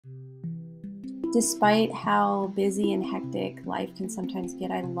Despite how busy and hectic life can sometimes get,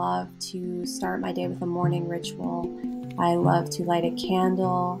 I love to start my day with a morning ritual. I love to light a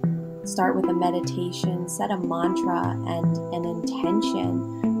candle, start with a meditation, set a mantra and an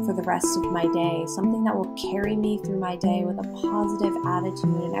intention for the rest of my day, something that will carry me through my day with a positive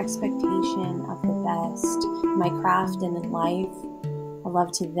attitude and expectation of the best in my craft and in life. I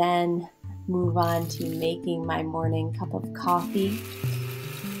love to then move on to making my morning cup of coffee.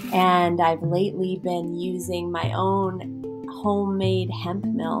 And I've lately been using my own homemade hemp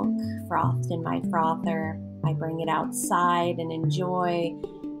milk frothed in my frother. I bring it outside and enjoy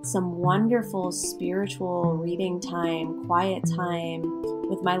some wonderful spiritual reading time, quiet time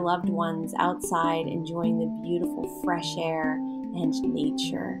with my loved ones outside, enjoying the beautiful fresh air and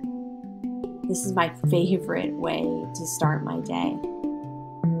nature. This is my favorite way to start my day.